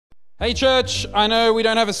Hey church, I know we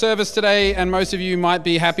don't have a service today and most of you might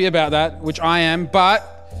be happy about that, which I am,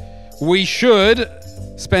 but we should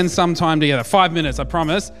spend some time together. 5 minutes, I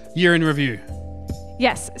promise. Year in review.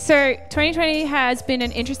 Yes, so 2020 has been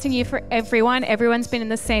an interesting year for everyone. Everyone's been in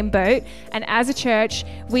the same boat. And as a church,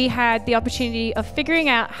 we had the opportunity of figuring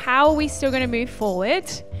out how are we still going to move forward.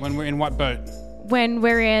 When we're in what boat? When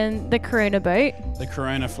we're in the Corona boat. The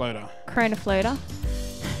Corona floater. Corona floater.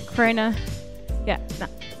 Corona. Yeah, no,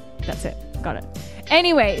 that's it. Got it.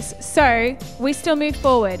 Anyways, so we still move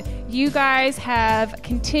forward. You guys have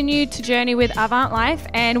continued to journey with Avant Life,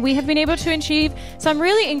 and we have been able to achieve some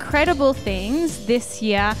really incredible things this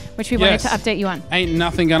year, which we wanted to update you on. Ain't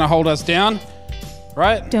nothing gonna hold us down,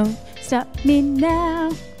 right? Don't stop me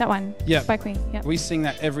now. That one. Yeah. By Queen. Yeah. We sing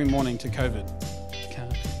that every morning to COVID.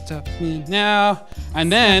 Can't stop me now.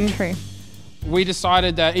 And then True. we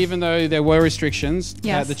decided that even though there were restrictions,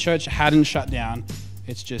 Yes. that the church hadn't shut down.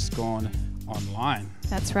 It's just gone online.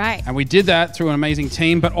 That's right. And we did that through an amazing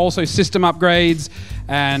team, but also system upgrades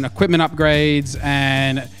and equipment upgrades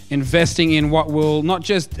and investing in what will not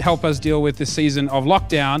just help us deal with this season of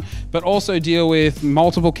lockdown, but also deal with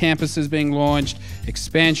multiple campuses being launched,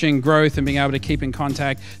 expansion, growth, and being able to keep in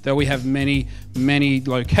contact. Though we have many, many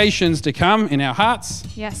locations to come in our hearts,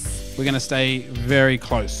 Yes. we're going to stay very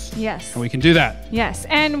close. Yes. And we can do that. Yes.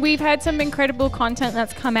 And we've had some incredible content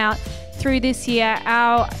that's come out through this year.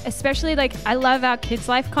 Especially I love our Kids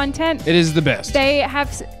Life content. It is the best. They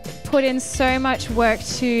have put in so much work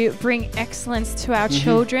to bring excellence to our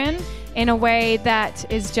children in a way that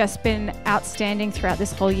has just been outstanding throughout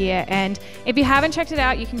this whole year. And if you haven't checked it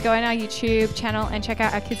out, you can go on our YouTube channel and check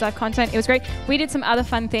out our Kids Life content. It was great. We did some other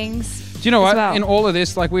fun things. Do you know what? Well. In all of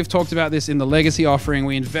this, we've talked about this in the legacy offering,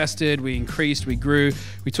 we invested, we increased, we grew,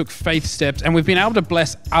 we took faith steps, and we've been able to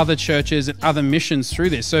bless other churches and other missions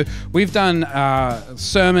through this. So we've done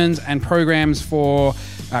sermons and programs for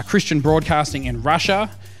Christian broadcasting in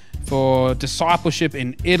Russia, for discipleship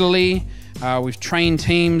in Italy. We've trained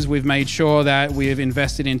teams. We've made sure that we have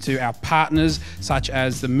invested into our partners, such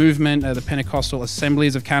as the movement, the Pentecostal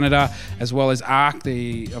Assemblies of Canada, as well as Ark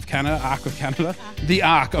of Canada. The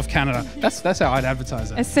Ark of Canada. That's how I'd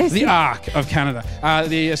advertise it. The Ark of Canada.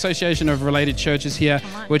 The Association of Related Churches here,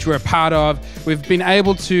 which we're a part of. We've been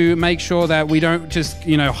able to make sure that we don't just,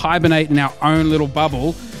 hibernate in our own little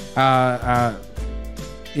bubble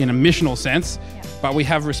in a missional sense. But we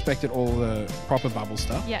have respected all the proper bubble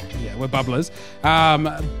stuff. Yeah, we're bubblers.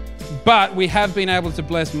 But we have been able to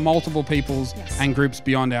bless multiple peoples and groups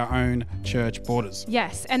beyond our own church borders.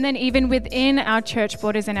 Yes, and then even within our church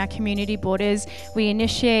borders and our community borders, we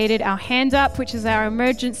initiated our Hand Up, which is our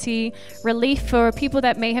emergency relief for people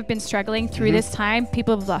that may have been struggling through this time.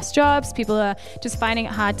 People have lost jobs, people are just finding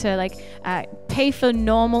it hard to pay for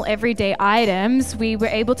normal everyday items. We were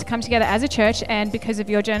able to come together as a church, and because of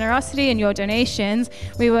your generosity and your donations,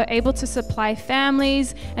 we were able to supply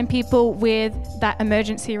families and people with that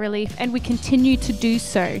emergency relief, and we continue to do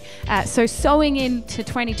so. So sowing into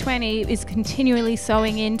 2020 is continually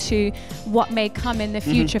sowing into what may come in the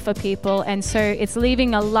future for people, and so it's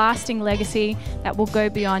leaving a lasting legacy that will go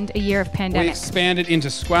beyond a year of pandemic. We expanded into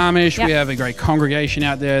Squamish. We have a great congregation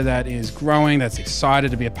out there that is growing, that's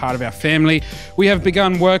excited to be a part of our family. We have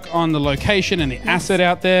begun work on the location and the asset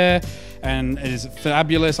out there, and it is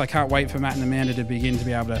fabulous. I can't wait for Matt and Amanda to begin to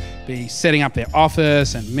be able to be setting up their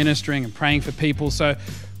office and ministering and praying for people. So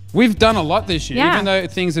we've done a lot this year, even though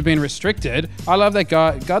things have been restricted. I love that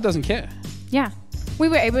God doesn't care. Yeah. We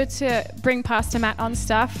were able to bring Pastor Matt on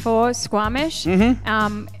staff for Squamish.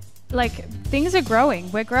 Things are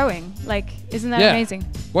growing. We're growing. Isn't that amazing?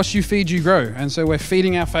 What you feed, you grow. And so we're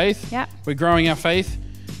feeding our faith. Yeah. We're growing our faith.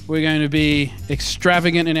 We're going to be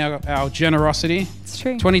extravagant in our generosity. It's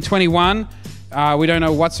true. 2021, we don't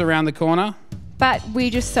know what's around the corner. But we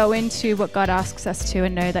just sow into what God asks us to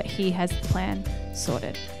and know that He has the plan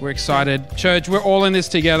sorted. We're excited. Church, we're all in this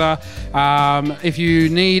together. If you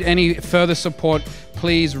need any further support,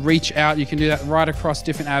 please reach out. You can do that right across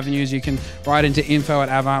different avenues. You can write into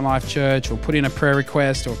info@Avant Life Church, or put in a prayer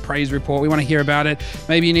request or a praise report. We want to hear about it.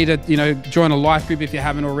 Maybe you need to, join a life group if you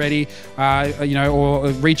haven't already, or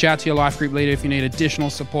reach out to your life group leader if you need additional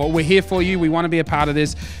support. We're here for you. We want to be a part of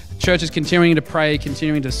this. Church is continuing to pray,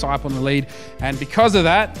 continuing to disciple and lead. And because of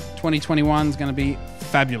that, 2021 is going to be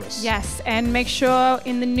fabulous. Yes, and make sure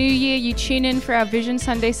in the new year you tune in for our Vision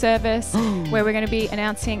Sunday service where we're going to be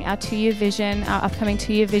announcing our 2-year vision, our upcoming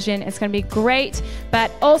 2-year vision. It's going to be great,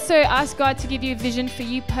 but also ask God to give you a vision for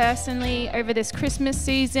you personally over this Christmas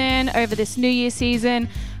season, over this New Year season.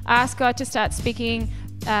 Ask God to start speaking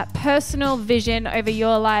personal vision over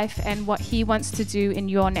your life and what He wants to do in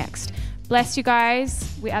your next. Bless you guys.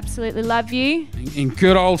 We absolutely love you. In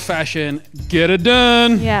good old fashion, get it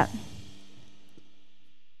done. Yeah.